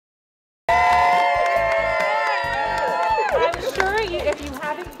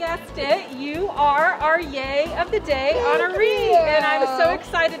are our Yay of the Day honoree, and I'm so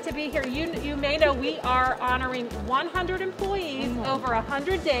excited to be here. You may know we are honoring 100 employees over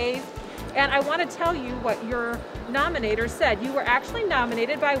 100 days, and I want to tell you what your nominator said. You were actually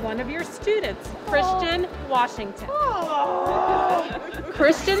nominated by one of your students, Christian Washington.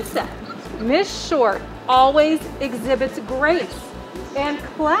 Christian said, Miss Short always exhibits grace and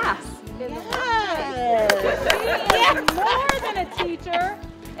class. She is more than a teacher,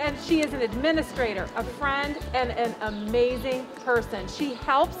 and she is an administrator, a friend, and an amazing person. She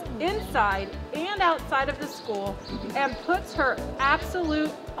helps inside and outside of the school and puts her absolute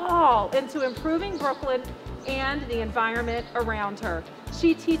all into improving Brookland and the environment around her.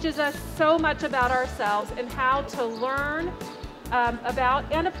 She teaches us so much about ourselves and how to learn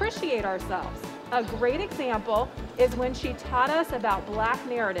about and appreciate ourselves. A great example is when she taught us about Black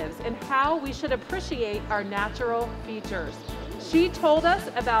narratives and how we should appreciate our natural features. She told us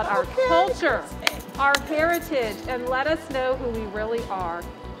about our culture, our heritage, and let us know who we really are.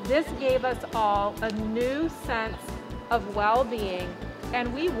 This gave us all a new sense of well-being,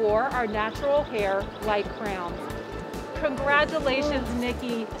 and we wore our natural hair like crowns. Congratulations,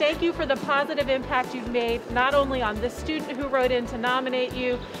 Nikki. Thank you for the positive impact you've made, not only on the student who wrote in to nominate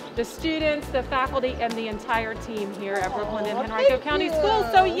you, the students, the faculty, and the entire team here at Brookland and Henrico County Schools.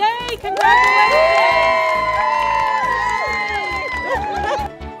 So yay, congratulations!